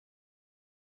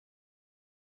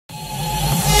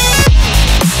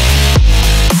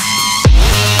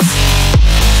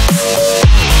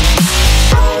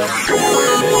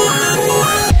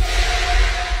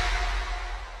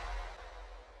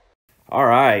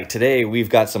right, today we've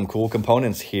got some cool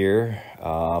components here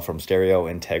from Stereo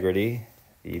Integrity.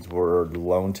 These were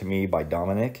loaned to me by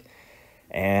Dominic,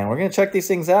 and we're going to check these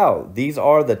things out. These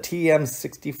are the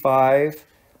TM65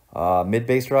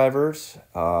 mid-bass drivers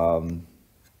and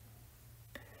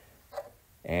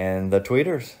the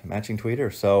tweeters, matching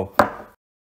tweeters. So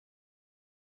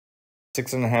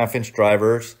 6.5-inch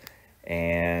drivers,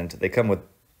 and they come with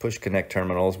push connect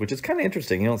terminals, which is kind of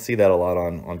interesting. You don't see that a lot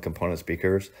on component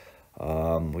speakers.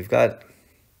 We've got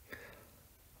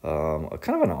a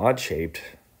kind of an odd shaped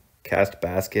cast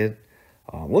basket.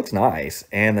 Looks nice,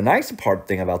 and the nice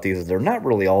thing about these is they're not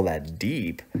really all that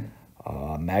deep.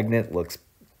 Magnet looks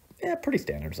pretty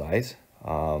standard size.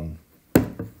 So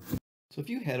if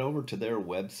you head over to their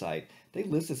website, they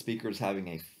list the speakers having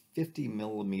a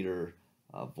 50mm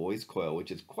voice coil,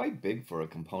 which is quite big for a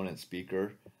component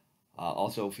speaker.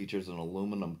 Also features an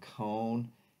aluminum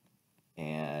cone,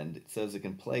 and it says it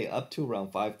can play up to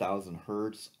around 5,000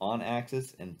 Hertz on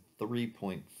axis and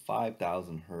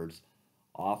 3,500 Hertz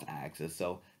off axis.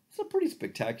 So some pretty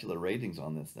spectacular ratings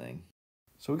on this thing.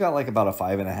 So we got like about a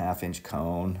 5.5-inch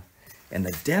cone, and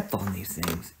the depth on these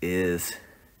things is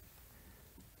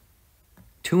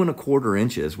 2¼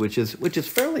 inches, which is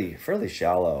fairly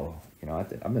shallow. You know, I'm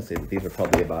gonna say that these are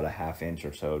probably about a 1/2 inch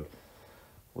or so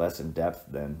less in depth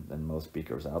than most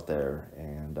speakers out there.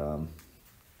 And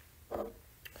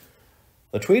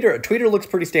the tweeter looks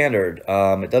pretty standard.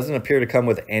 It doesn't appear to come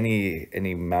with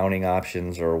any mounting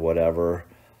options or whatever.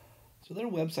 So their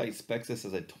website specs this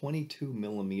as a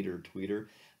 22mm tweeter.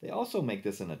 They also make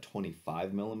this in a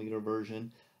 25mm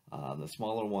version. The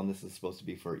smaller one, this is supposed to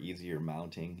be for easier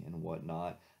mounting and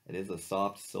whatnot. It is a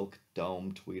soft silk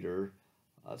dome tweeter.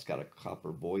 It's got a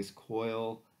copper voice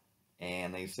coil,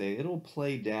 and they say it'll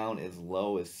play down as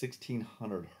low as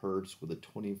 1,600 Hertz with a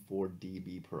 24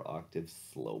 dB per octave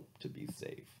slope to be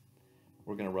safe.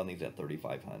 We're going to run these at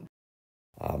 3,500.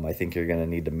 I think you're going to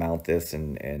need to mount this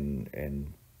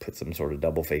and put some sort of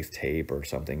double face tape or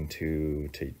something to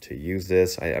use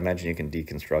this. I imagine you can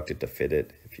deconstruct it to fit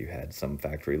it if you had some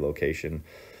factory location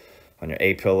on your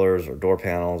A-pillars or door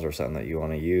panels or something that you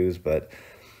want to use. But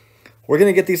we're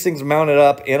going to get these things mounted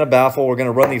up in a baffle. We're going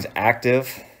to run these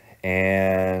active,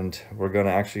 and we're going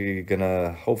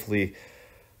to hopefully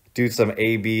do some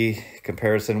A/B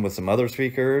comparison with some other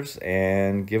speakers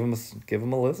and give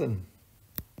them a listen.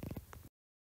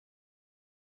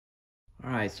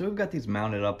 All right, so we've got these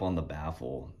mounted up on the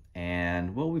baffle,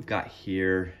 and what we've got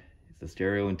here is the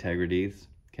Stereo Integrities,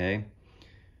 okay?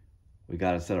 We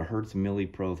got a set of Hertz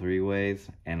Milli Pro 3-ways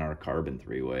and our Carbon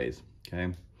 3-ways,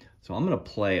 okay? So I'm gonna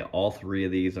play all 3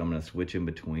 of these. I'm gonna switch in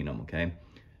between them, okay?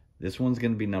 This one's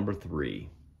gonna be number 3,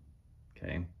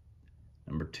 okay?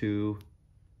 Number 2,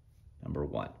 number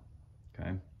 1,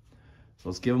 okay? So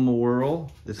let's give them a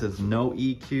whirl. This is no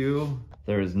EQ.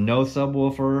 There is no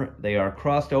subwoofer. They are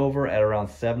crossed over at around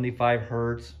 75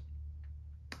 Hertz.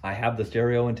 I have the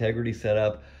Stereo Integrity set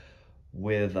up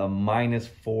with a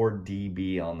 -4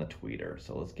 dB on the tweeter.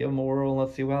 So let's give them a whirl and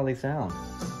let's see how they sound.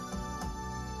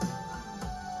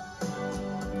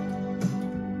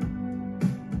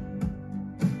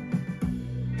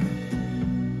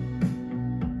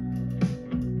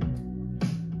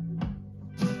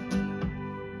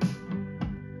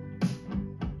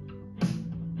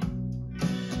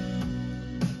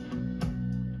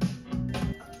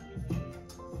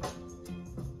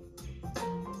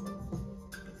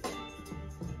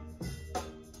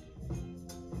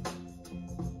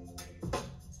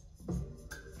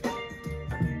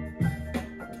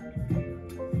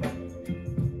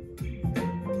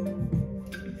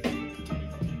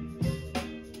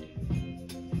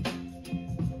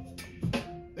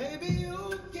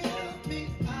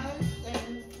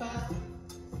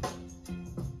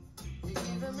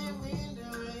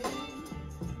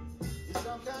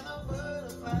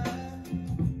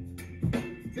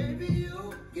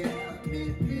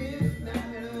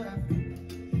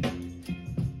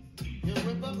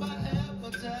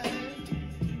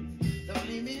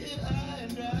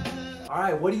 All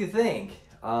right, what do you think?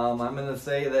 I'm gonna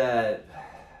say that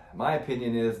my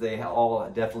opinion is they all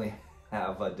definitely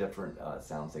have a different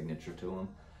sound signature to them.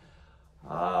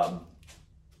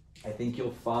 I think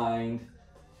you'll find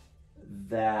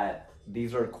that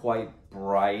these are quite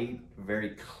bright,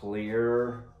 very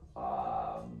clear,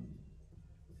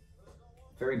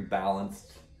 very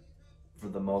balanced for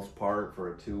the most part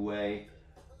for a 2-way.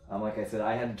 Like I said,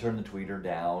 I had to turn the tweeter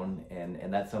down,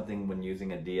 and that's something when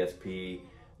using a DSP,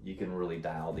 you can really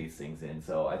dial these things in.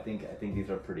 So I think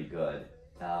these are pretty good.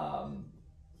 Now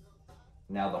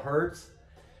the Hertz,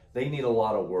 they need a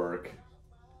lot of work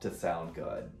to sound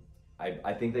good.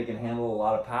 I think they can handle a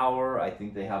lot of power. I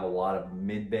think they have a lot of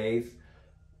mid bass,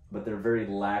 but they're very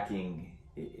lacking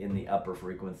in the upper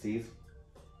frequencies.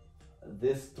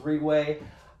 This three-way,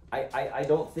 I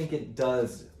don't think it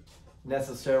does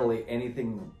necessarily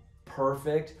anything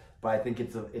perfect, but I think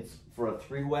it's for a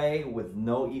three-way with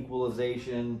no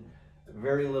equalization,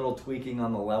 very little tweaking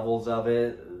on the levels of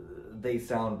it. They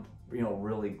sound, you know,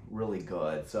 really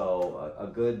good. So a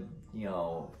good, you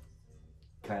know,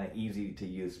 kind of easy to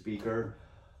use speaker.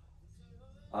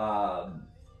 We're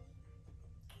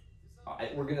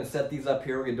gonna set these up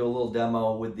here. We're gonna do a little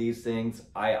demo with these things.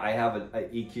 I have an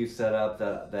EQ set up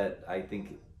that I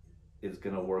think is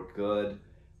gonna work good.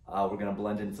 We're gonna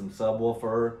blend in some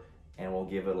subwoofer and we'll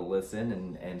give it a listen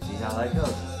and see how that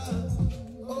goes.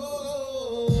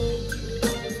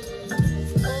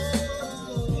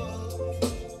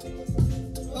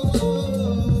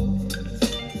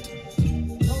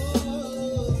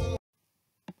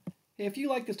 Hey, if you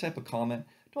like this type of comment,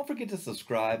 don't forget to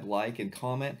subscribe, like, and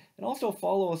comment, and also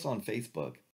follow us on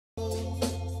Facebook.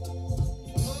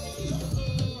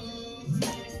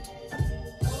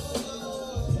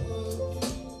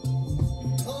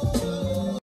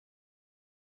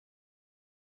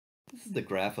 This is the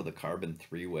graph of the carbon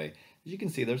three-way. As you can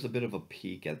see, there's a bit of a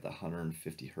peak at the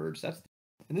 150 Hertz.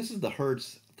 And this is the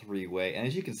Hertz three-way, and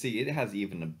as you can see, it has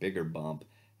even a bigger bump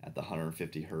at the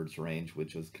 150 Hertz range,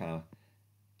 which was kind of,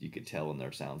 you could tell in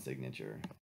their sound signature.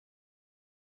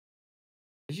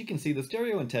 As you can see, the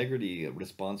stereo integrity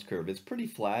response curve is pretty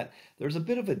flat. There's a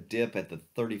bit of a dip at the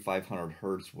 3500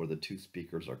 Hertz where the two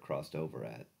speakers are crossed over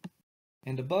at.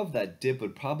 And above that dip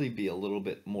would probably be a little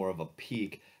bit more of a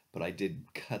peak, but I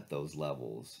did cut those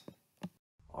levels.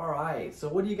 All right, so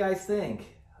what do you guys think?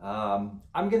 I'm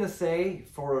gonna say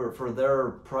for their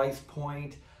price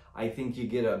point, I think you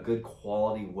get a good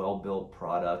quality, well-built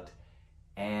product.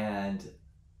 And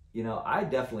you know, I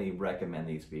definitely recommend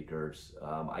these speakers.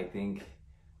 I think,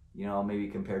 you know, maybe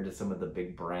compared to some of the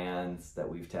big brands that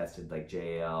we've tested like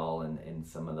JL and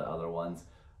some of the other ones,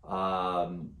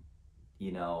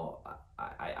 you know,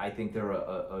 I think they're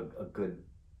a good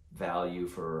value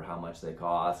for how much they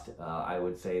cost. I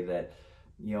would say that,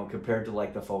 you know, compared to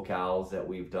like the Focals that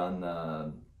we've done,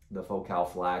 the Focal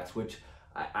Flax, which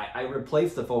I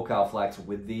replaced the Focal Flax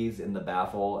with these in the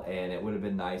baffle, and it would have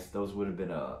been nice. Those would have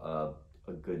been a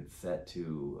good set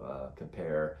to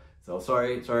compare. So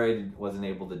sorry I wasn't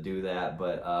able to do that,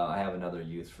 but I have another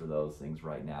use for those things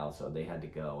right now, so they had to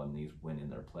go and these went in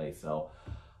their place. So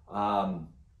I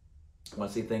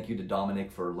want to say thank you to Dominic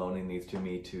for loaning these to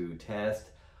me to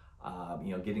test.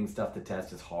 You know, getting stuff to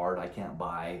test is hard. I can't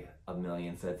buy a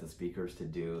million sets of speakers to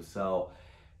do. So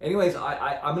anyways,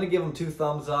 I'm gonna give them 2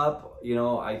 thumbs up. You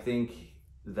know, I think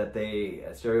that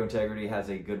Stereo Integrity has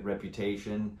a good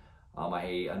reputation.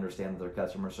 I understand that their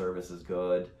customer service is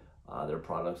good. Their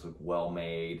products look well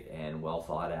made and well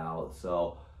thought out.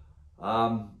 So,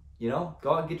 you know,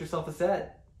 go out and get yourself a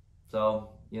set. So,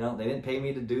 you know, they didn't pay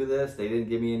me to do this. They didn't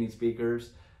give me any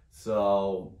speakers.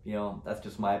 So, you know, that's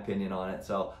just my opinion on it.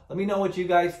 So let me know what you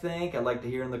guys think. I'd like to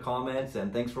hear in the comments,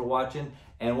 and thanks for watching.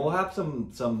 And we'll have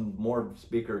some more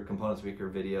component speaker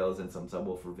videos and some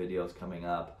subwoofer videos coming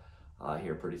up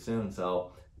here pretty soon.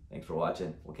 So thanks for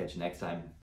watching. We'll catch you next time.